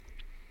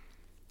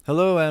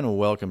Hello and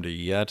welcome to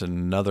yet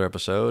another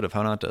episode of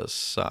How Not to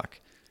Suck.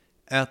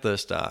 At the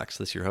Stocks,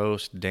 this is your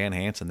host, Dan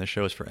Hansen. This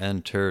show is for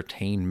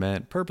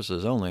entertainment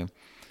purposes only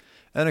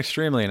and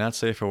extremely not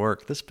safe for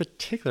work. This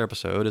particular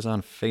episode is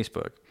on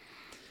Facebook.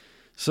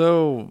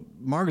 So,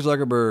 Mark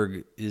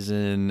Zuckerberg is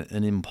in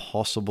an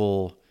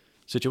impossible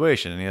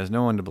situation and he has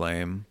no one to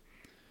blame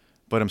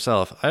but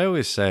himself. I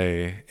always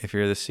say, if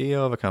you're the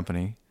CEO of a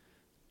company,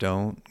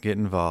 don't get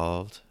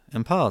involved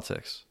in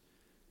politics.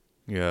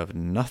 You have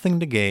nothing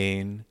to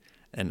gain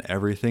and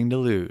everything to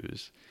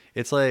lose.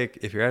 It's like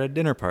if you're at a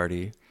dinner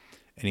party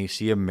and you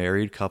see a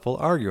married couple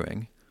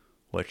arguing,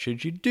 what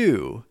should you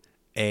do?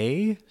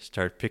 A,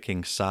 start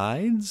picking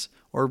sides,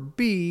 or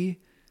B,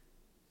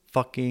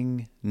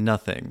 fucking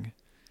nothing.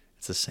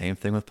 It's the same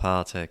thing with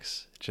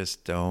politics.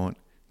 Just don't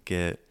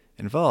get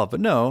involved. But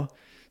no,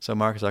 so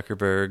Mark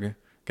Zuckerberg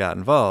got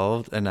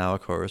involved, and now,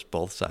 of course,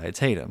 both sides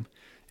hate him.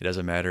 It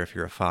doesn't matter if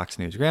you're a Fox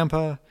News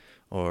grandpa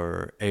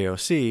or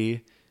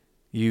AOC,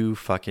 you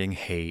fucking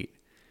hate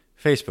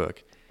Facebook.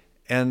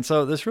 And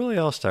so this really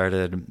all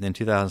started in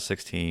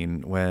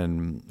 2016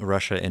 when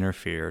Russia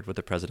interfered with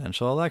the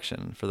presidential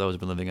election. For those who've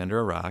been living under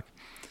a rock,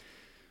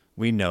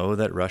 we know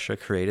that Russia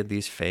created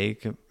these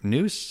fake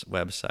news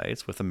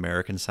websites with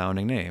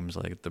American-sounding names,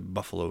 like the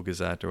Buffalo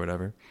Gazette or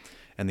whatever.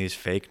 And these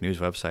fake news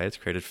websites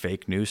created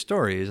fake news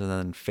stories, and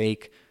then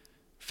fake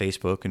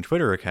Facebook and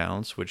Twitter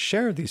accounts would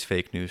share these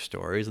fake news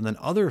stories, and then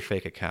other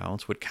fake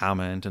accounts would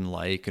comment and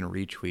like and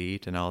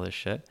retweet and all this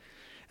shit.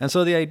 And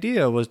so the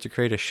idea was to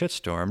create a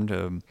shitstorm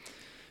to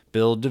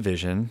build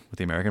division with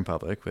the American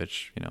public,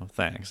 which,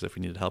 thanks if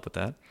we needed help with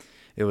that.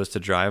 It was to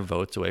drive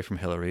votes away from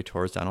Hillary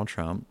towards Donald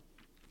Trump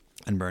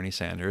and Bernie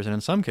Sanders, and in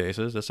some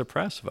cases to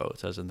suppress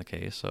votes, as in the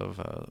case of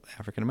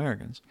African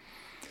Americans.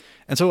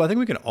 And so I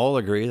think we can all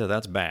agree that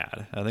that's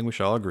bad. I think we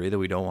should all agree that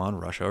we don't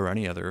want Russia or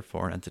any other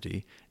foreign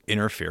entity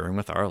interfering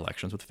with our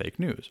elections with fake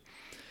news.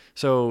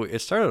 So it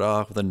started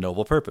off with a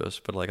noble purpose,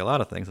 but like a lot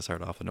of things that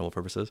started off with noble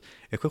purposes,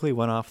 it quickly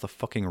went off the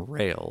fucking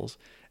rails,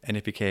 and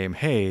it became,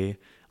 hey,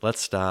 let's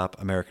stop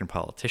American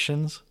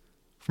politicians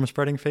from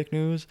spreading fake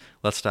news,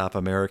 let's stop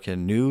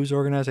American news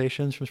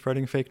organizations from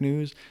spreading fake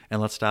news,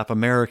 and let's stop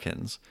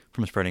Americans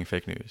from spreading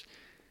fake news.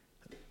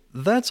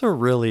 That's a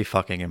really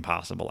fucking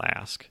impossible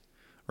ask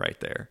right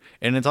there.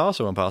 And it's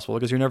also impossible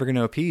because you're never going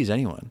to appease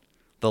anyone.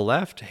 The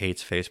left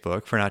hates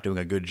Facebook for not doing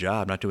a good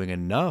job, not doing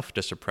enough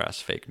to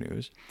suppress fake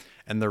news.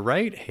 And the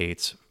right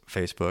hates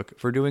Facebook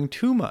for doing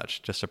too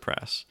much to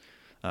suppress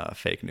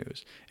fake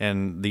news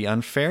and the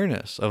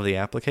unfairness of the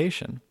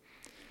application.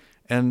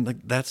 And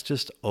that's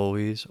just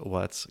always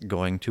what's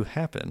going to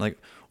happen.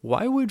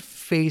 Why would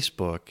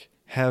Facebook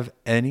have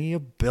any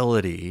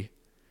ability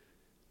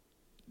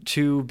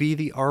to be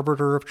the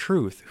arbiter of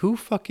truth? Who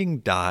fucking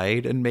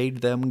died and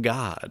made them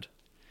God?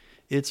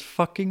 It's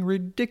fucking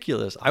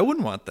ridiculous. I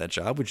wouldn't want that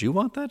job. Would you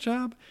want that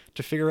job?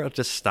 To figure out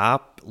to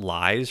stop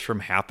lies from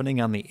happening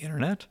on the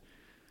internet?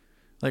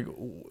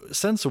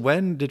 Since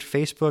when did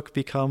Facebook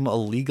become a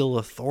legal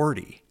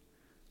authority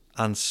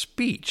on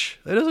speech?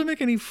 That doesn't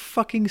make any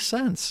fucking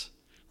sense.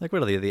 What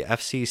are they, the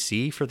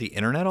FCC for the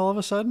internet all of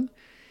a sudden?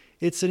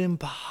 It's an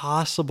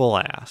impossible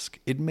ask.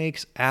 It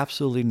makes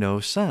absolutely no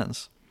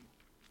sense.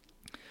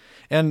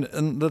 And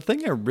the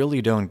thing I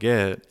really don't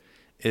get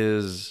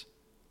is,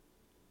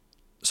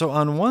 so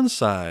on one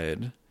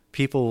side,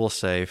 people will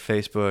say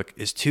Facebook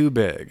is too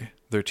big,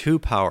 they're too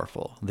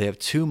powerful, they have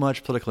too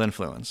much political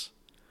influence.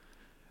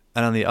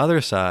 And on the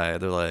other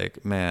side, they're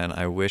like, man,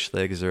 I wish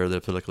they exerted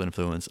their political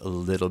influence a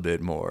little bit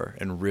more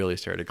and really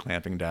started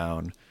clamping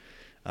down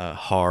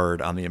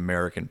hard on the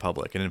American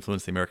public and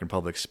influence the American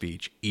public's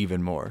speech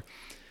even more.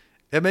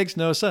 It makes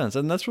no sense.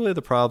 And that's really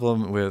the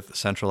problem with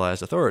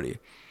centralized authority.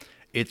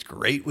 It's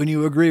great when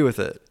you agree with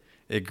it.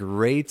 It's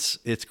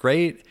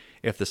great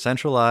if the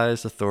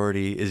centralized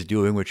authority is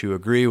doing what you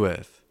agree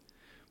with.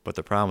 But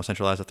the problem with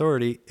centralized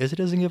authority is it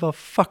doesn't give a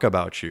fuck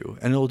about you,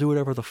 and it'll do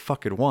whatever the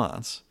fuck it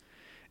wants.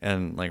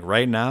 And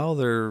right now,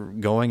 they're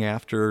going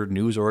after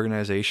news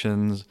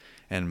organizations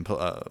and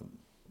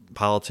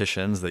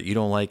politicians that you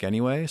don't like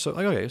anyway. So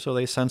okay, so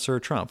they censor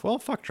Trump. Well,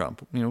 fuck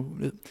Trump.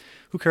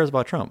 Who cares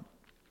about Trump?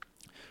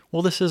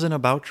 Well, this isn't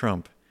about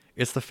Trump.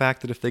 It's the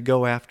fact that if they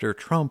go after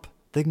Trump,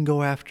 they can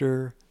go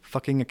after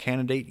fucking a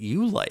candidate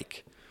you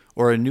like,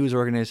 or a news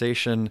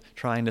organization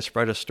trying to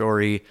spread a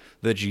story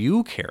that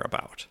you care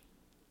about.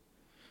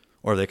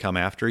 Or they come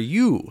after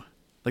you.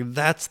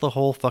 That's the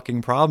whole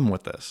fucking problem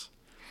with this.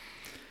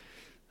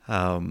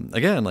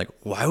 Again,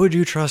 why would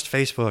you trust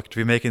Facebook to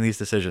be making these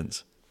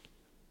decisions?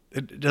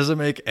 It doesn't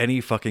make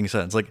any fucking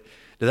sense.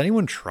 Does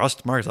anyone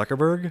trust Mark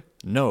Zuckerberg?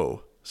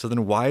 No. So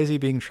then why is he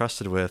being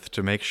trusted with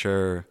to make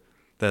sure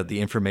that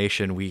the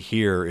information we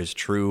hear is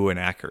true and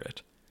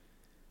accurate?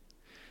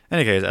 In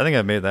any case, I think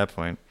I've made that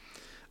point.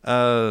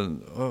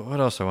 What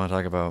else do I want to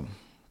talk about?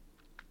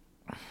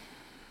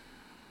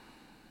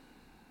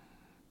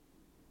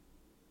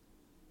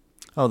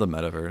 Oh, the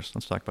metaverse.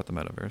 Let's talk about the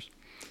metaverse.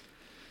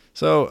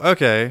 So,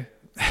 okay,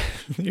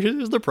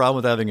 here's the problem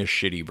with having a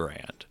shitty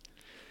brand.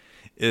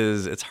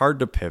 Is it's hard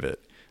to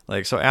pivot.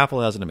 So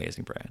Apple has an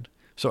amazing brand.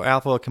 So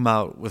Apple will come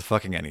out with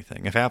fucking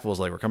anything. If Apple was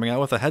like, we're coming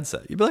out with a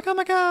headset, you'd be like, oh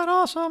my God,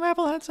 awesome,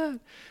 Apple headset.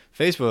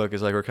 Facebook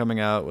is like, we're coming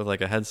out with like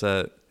a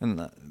headset,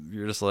 and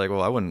you're just like,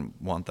 well, I wouldn't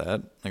want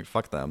that. Like,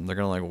 fuck them. They're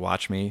going to like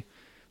watch me.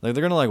 Like,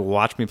 they're going to like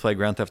watch me play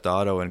Grand Theft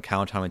Auto and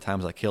count how many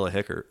times I kill a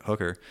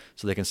hooker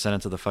so they can send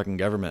it to the fucking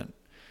government.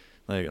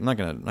 Like, I'm not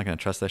gonna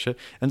trust that shit.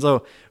 And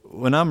so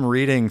when I'm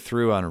reading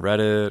through on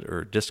Reddit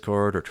or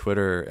Discord or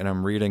Twitter, and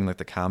I'm reading like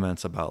the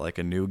comments about like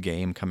a new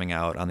game coming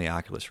out on the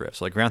Oculus Rift,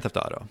 so like Grand Theft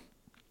Auto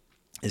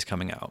is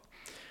coming out,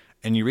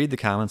 and you read the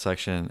comment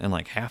section, and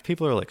like half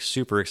people are like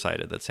super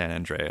excited that San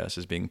Andreas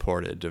is being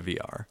ported to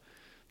VR.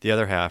 The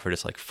other half are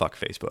just like, fuck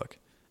Facebook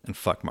and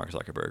fuck Mark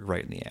Zuckerberg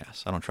right in the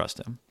ass. I don't trust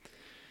him.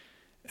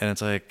 And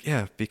it's like,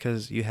 yeah,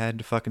 because you had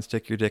to fucking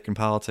stick your dick in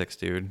politics,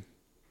 dude.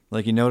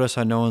 Like, you notice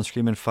how no one's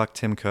screaming fuck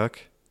Tim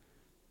Cook?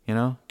 You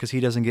know? Because he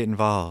doesn't get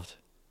involved.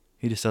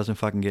 He just doesn't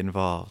fucking get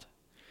involved.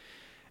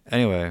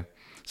 Anyway,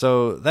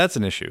 so that's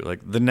an issue. Like,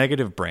 the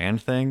negative brand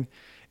thing.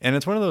 And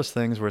it's one of those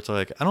things where it's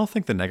like, I don't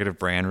think the negative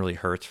brand really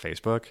hurts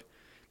Facebook,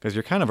 because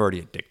you're kind of already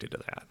addicted to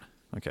that.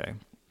 Okay?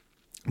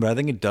 But I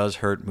think it does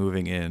hurt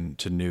moving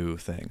into new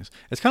things.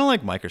 It's kind of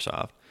like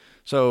Microsoft.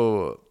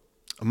 So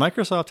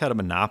Microsoft had a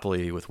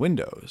monopoly with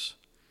Windows.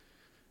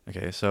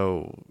 Okay,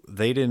 so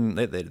they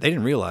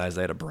didn't realize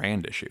they had a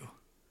brand issue.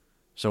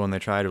 So when they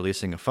tried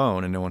releasing a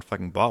phone and no one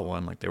fucking bought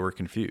one, like, they were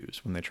confused.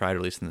 When they tried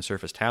releasing the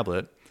Surface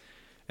tablet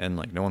and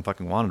like no one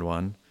fucking wanted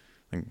one,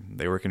 like,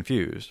 they were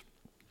confused.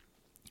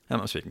 I'm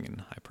not speaking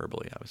in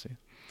hyperbole, obviously.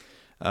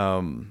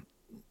 And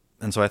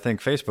so I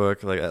think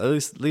Facebook, like, at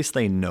least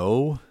they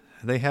know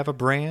they have a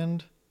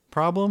brand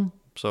problem,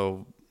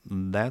 so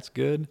that's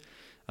good.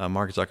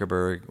 Mark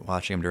Zuckerberg,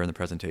 watching him during the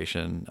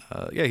presentation,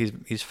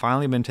 he's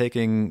finally been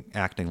taking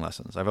acting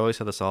lessons. I've always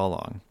said this all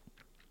along.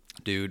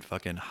 Dude,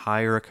 fucking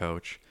hire a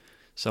coach,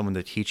 someone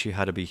to teach you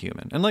how to be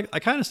human. And like, I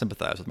kind of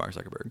sympathize with Mark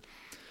Zuckerberg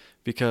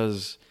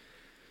because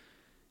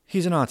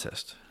he's an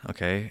autist,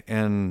 okay?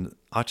 And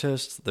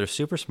autists, they're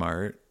super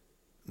smart.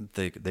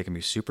 They can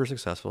be super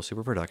successful,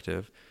 super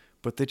productive,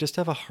 but they just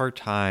have a hard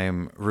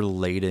time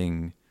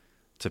relating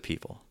to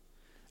people.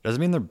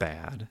 Doesn't mean they're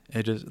bad.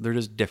 They're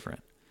just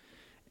different.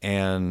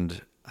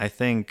 And I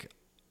think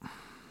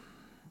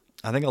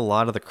a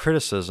lot of the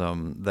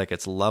criticism that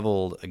gets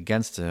leveled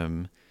against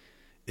him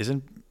I don't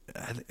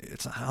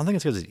think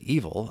it's because he's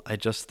evil. I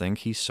just think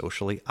he's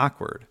socially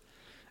awkward.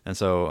 And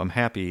so I'm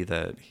happy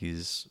that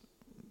he's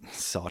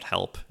sought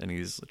help and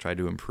he's tried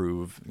to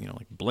improve,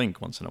 like blink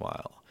once in a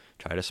while.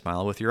 Try to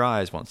smile with your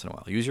eyes once in a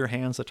while. Use your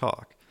hands to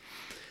talk.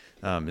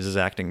 Is his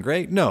acting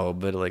great? No,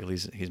 but like, at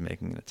least he's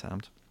making an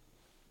attempt.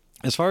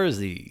 As far as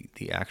the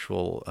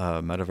actual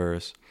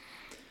metaverse,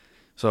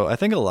 so I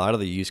think a lot of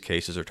the use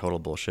cases are total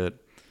bullshit.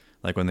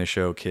 Like when they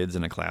show kids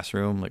in a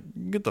classroom, like,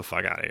 get the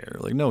fuck out of here.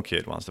 Like, no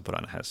kid wants to put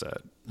on a headset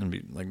and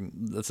be like,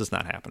 that's just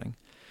not happening.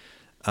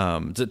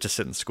 To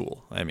sit in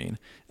school, I mean.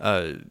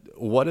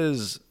 What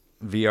is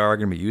VR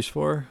going to be used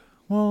for?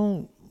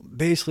 Well,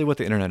 basically what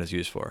the internet is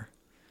used for.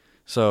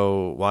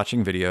 So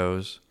watching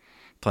videos,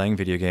 playing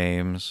video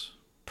games,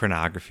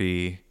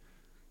 pornography,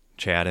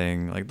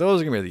 chatting, like,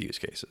 those are going to be the use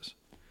cases.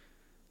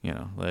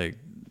 Like,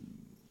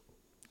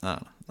 I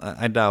don't know.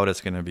 I doubt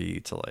it's going to be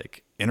to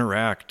like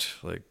interact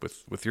like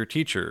with your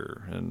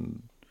teacher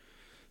and,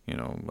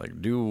 like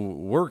do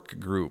work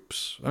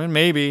groups. I mean,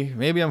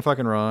 maybe I'm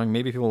fucking wrong.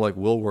 Maybe people like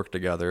will work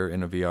together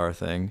in a VR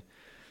thing.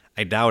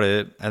 I doubt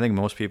it. I think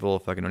most people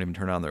fucking don't even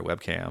turn on their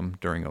webcam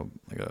during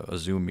a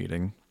Zoom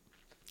meeting,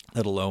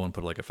 let alone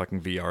put like a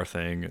fucking VR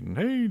thing and,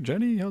 hey,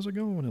 Jenny, how's it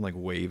going? And like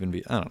wave and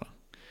be, I don't know.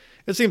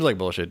 It seems like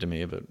bullshit to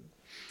me, but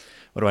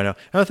what do I know?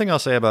 Another thing I'll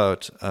say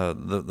about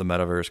the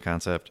metaverse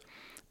concept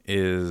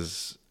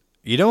is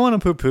you don't want to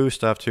poo-poo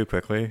stuff too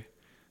quickly.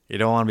 You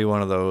don't want to be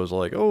one of those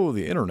like, oh,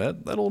 the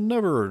internet, that'll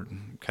never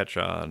catch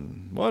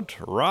on. What?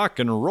 Rock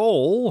and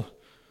roll?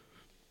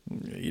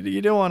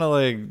 You don't want to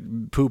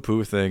like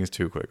poo-poo things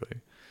too quickly.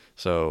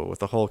 So with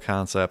the whole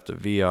concept of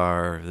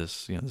VR,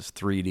 this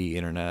 3D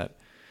internet,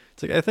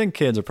 it's like, I think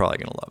kids are probably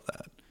going to love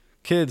that.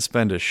 Kids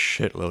spend a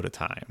shitload of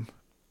time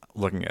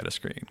looking at a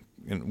screen,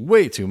 and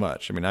way too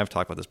much. I mean, I've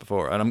talked about this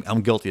before, and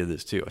I'm guilty of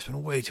this too. I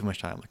spend way too much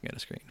time looking at a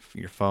screen.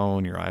 Your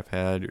phone, your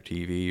iPad, your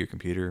TV, your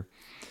computer,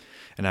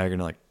 and now you're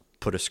gonna like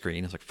put a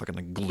screen. It's like fucking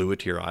like glue it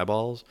to your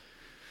eyeballs.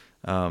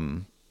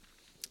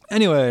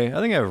 Anyway,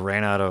 I think I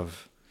ran out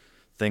of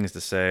things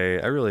to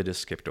say. I really just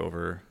skipped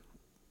over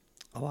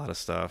a lot of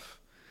stuff.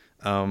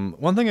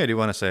 One thing I do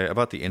want to say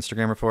about the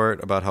Instagram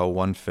report about how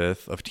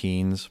 1/5 of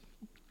teens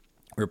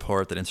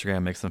report that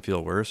Instagram makes them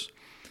feel worse.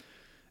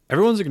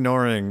 Everyone's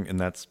ignoring in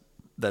that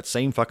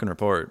same fucking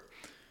report,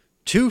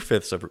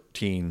 2/5 of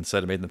teens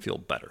said it made them feel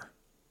better.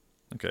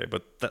 Okay,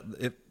 but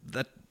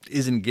that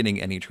isn't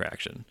getting any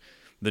traction.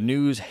 The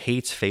news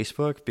hates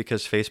Facebook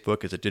because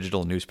Facebook is a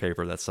digital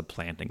newspaper that's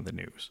supplanting the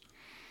news.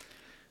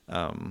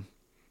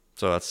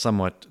 So that's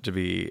somewhat to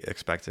be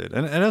expected.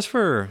 And as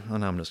for,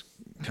 now I'm just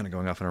kind of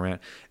going off on a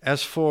rant.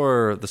 As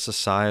for the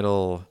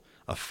societal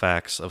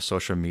effects of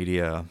social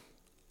media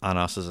on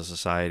us as a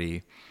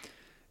society,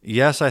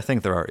 yes, I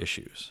think there are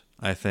issues.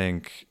 I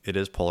think it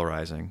is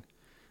polarizing.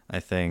 I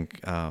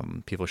think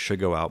people should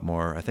go out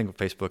more. I think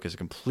Facebook is a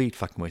complete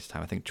fucking waste of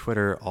time. I think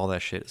Twitter, all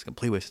that shit is a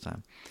complete waste of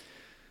time.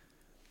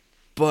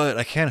 But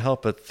I can't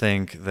help but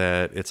think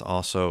that it's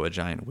also a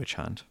giant witch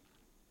hunt.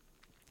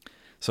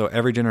 So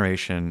every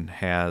generation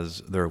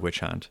has their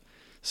witch hunt.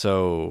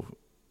 So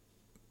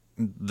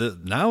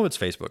now it's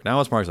Facebook.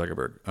 Now it's Mark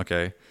Zuckerberg.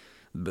 Okay.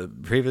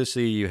 But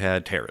previously you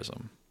had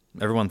terrorism.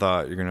 Everyone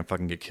thought you're going to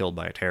fucking get killed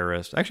by a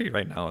terrorist. Actually,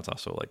 right now it's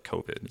also like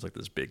COVID. It's like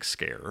this big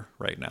scare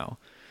right now.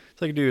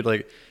 It's like, dude,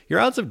 like your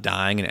odds of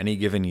dying in any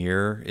given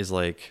year is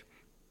like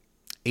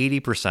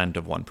 80%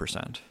 of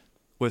 1%.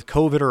 With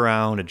COVID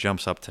around, it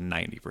jumps up to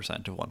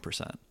 90% of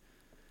 1%.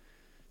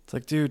 It's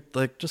like, dude,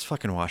 like just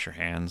fucking wash your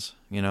hands,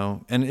 you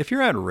know? And if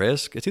you're at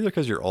risk, it's either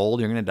because you're old,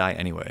 you're going to die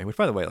anyway. Which,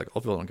 by the way, like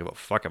old people don't give a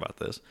fuck about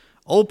this.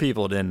 Old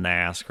people didn't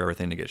ask for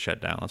everything to get shut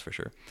down, that's for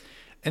sure.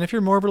 And if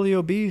you're morbidly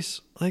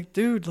obese, like,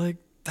 dude, like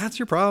that's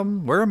your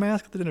problem. Wear a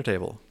mask at the dinner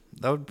table.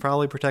 That would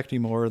probably protect you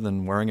more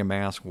than wearing a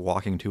mask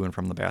walking to and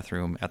from the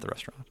bathroom at the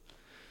restaurant.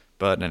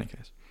 But in any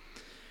case.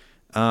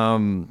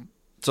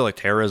 So like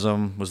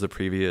terrorism was the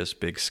previous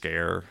big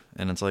scare.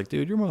 And it's like,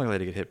 dude, you're more likely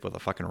to get hit with a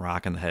fucking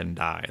rock in the head and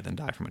die than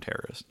die from a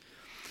terrorist.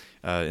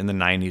 In the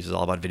 90s, it was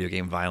all about video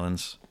game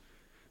violence.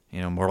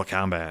 You know, Mortal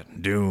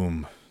Kombat,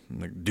 Doom.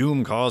 Like,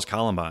 Doom caused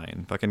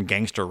Columbine. Fucking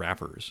gangster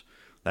rappers.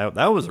 That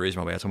was the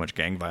reason why we had so much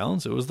gang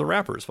violence. It was the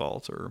rappers'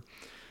 fault. Or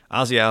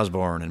Ozzy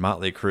Osbourne and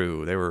Motley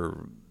Crue. They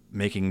were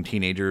making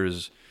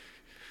teenagers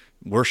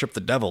worship the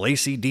devil.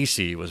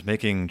 AC/DC was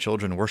making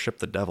children worship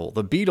the devil.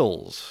 The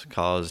Beatles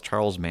caused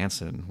Charles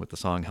Manson with the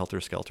song Helter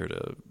Skelter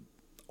to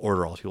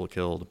order all people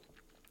killed.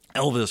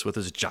 Elvis with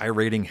his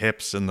gyrating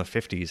hips in the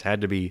 50s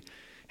had to be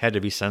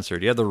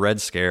censored. You had the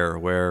Red Scare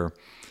where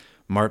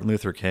Martin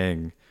Luther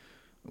King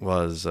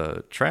was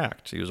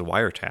tracked. He was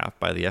wiretapped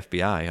by the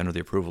FBI under the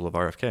approval of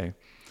RFK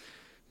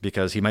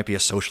because he might be a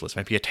socialist,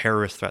 might be a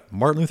terrorist threat.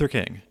 Martin Luther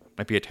King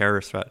might be a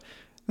terrorist threat.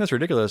 That's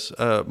ridiculous.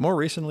 More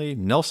recently,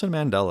 Nelson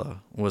Mandela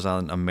was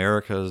on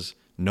America's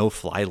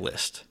no-fly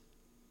list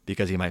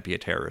because he might be a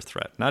terrorist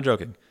threat. Not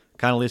joking.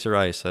 Condoleezza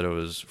Rice said it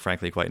was,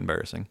 frankly, quite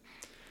embarrassing.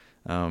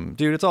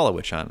 Dude, it's all a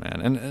witch hunt,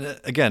 man. And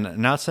again,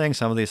 not saying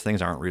some of these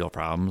things aren't real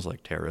problems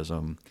like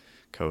terrorism,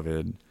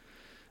 COVID,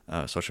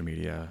 social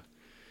media.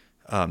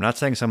 Not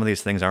saying some of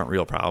these things aren't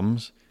real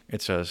problems.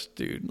 It's just,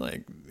 dude,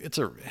 like it's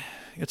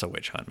a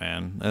witch hunt,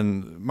 man.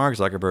 And Mark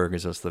Zuckerberg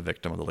is just the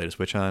victim of the latest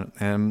witch hunt.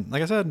 And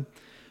like I said,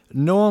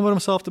 no one but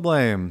himself to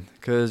blame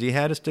because he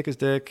had to stick his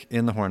dick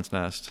in the hornet's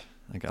nest.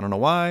 Like, I don't know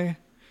why.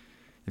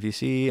 If you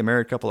see a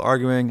married couple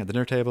arguing at the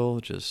dinner table,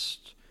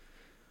 just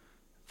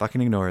fucking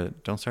ignore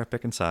it. Don't start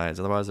picking sides.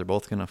 Otherwise, they're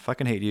both going to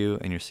fucking hate you,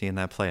 and you're seeing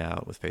that play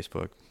out with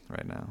Facebook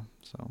right now.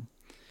 So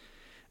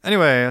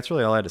anyway, that's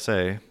really all I had to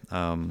say.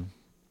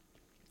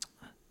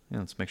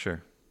 Let's make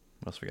sure.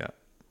 What else we got?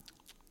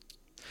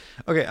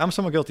 Okay, I'm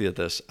somewhat guilty of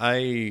this.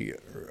 I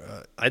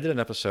did an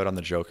episode on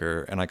the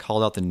Joker, and I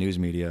called out the news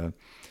media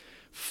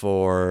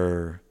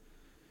for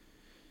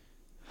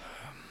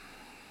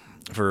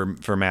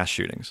mass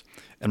shootings.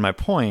 And my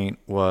point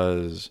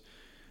was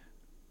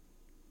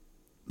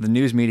the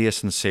news media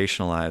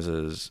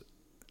sensationalizes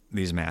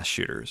these mass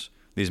shooters.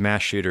 These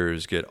mass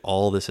shooters get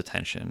all this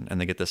attention and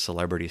they get this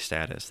celebrity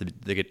status.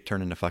 They get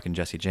turned into fucking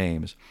Jesse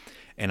James.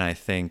 And I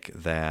think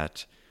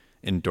that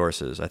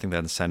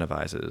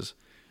incentivizes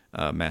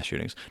mass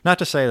shootings. Not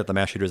to say that the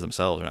mass shooters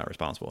themselves are not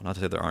responsible. Not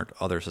to say there aren't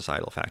other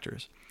societal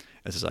factors.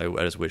 I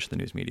just wish the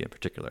news media in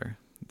particular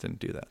didn't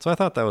do that. So I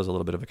thought that was a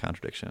little bit of a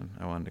contradiction.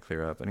 I wanted to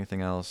clear up.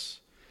 Anything else?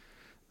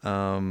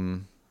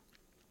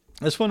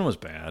 This one was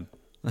bad.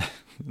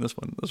 This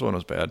one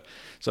was bad.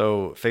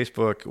 So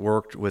Facebook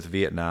worked with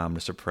Vietnam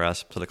to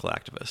suppress political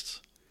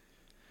activists.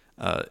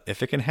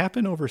 If it can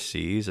happen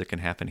overseas, it can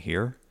happen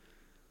here.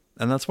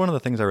 And that's one of the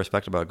things I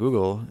respect about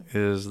Google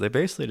is they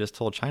basically just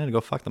told China to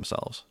go fuck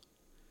themselves.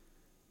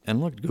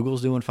 And look,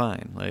 Google's doing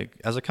fine. Like,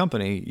 as a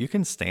company, you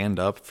can stand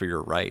up for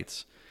your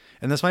rights.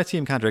 And this might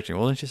seem contradictory.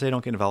 Well, didn't you say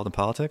don't get involved in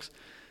politics?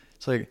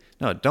 It's like,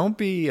 no, don't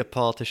be a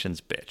politician's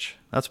bitch.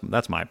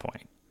 That's my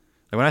point.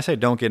 Like, when I say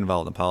don't get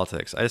involved in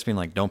politics, I just mean,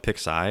 like, don't pick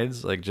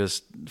sides. Like,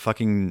 just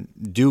fucking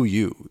do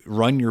you.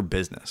 Run your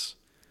business.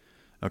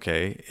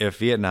 Okay? If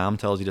Vietnam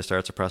tells you to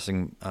start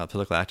suppressing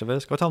political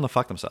activists, go tell them to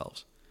fuck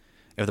themselves.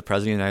 If the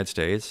president of the United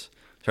States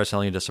starts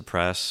telling you to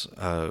suppress,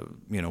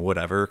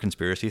 whatever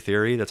conspiracy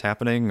theory that's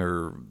happening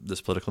or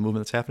this political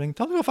movement that's happening,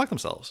 tell them to go fuck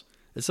themselves.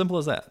 As simple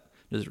as that.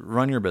 Just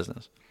run your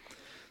business.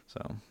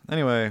 So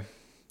anyway,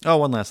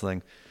 one last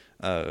thing.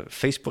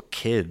 Facebook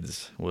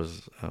Kids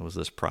was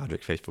this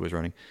project Facebook was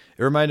running.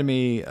 It reminded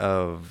me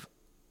of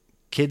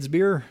Kids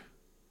Beer.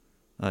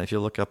 If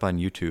you look up on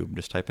YouTube,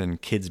 just type in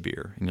Kids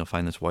Beer, and you'll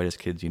find this Whitest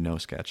Kids You Know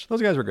sketch.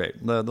 Those guys were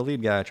great. The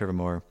lead guy, Trevor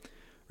Moore,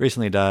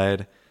 recently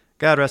died.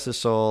 God rest his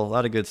soul. A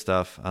lot of good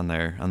stuff on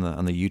there on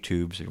the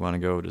YouTubes. If you want to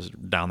go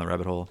just down the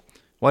rabbit hole,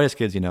 Whitest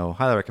Kids You Know,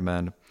 highly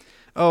recommend.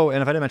 Oh,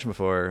 and if I didn't mention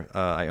before,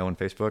 I own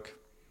Facebook.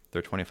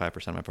 They're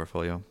 25% of my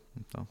portfolio.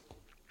 So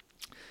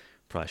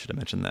probably should have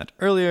mentioned that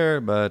earlier,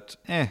 but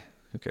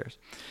Who cares?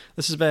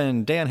 This has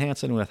been Dan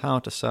Hansen with How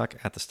Not to Suck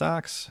at the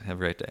Stocks. Have a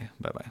great day.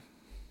 Bye-bye.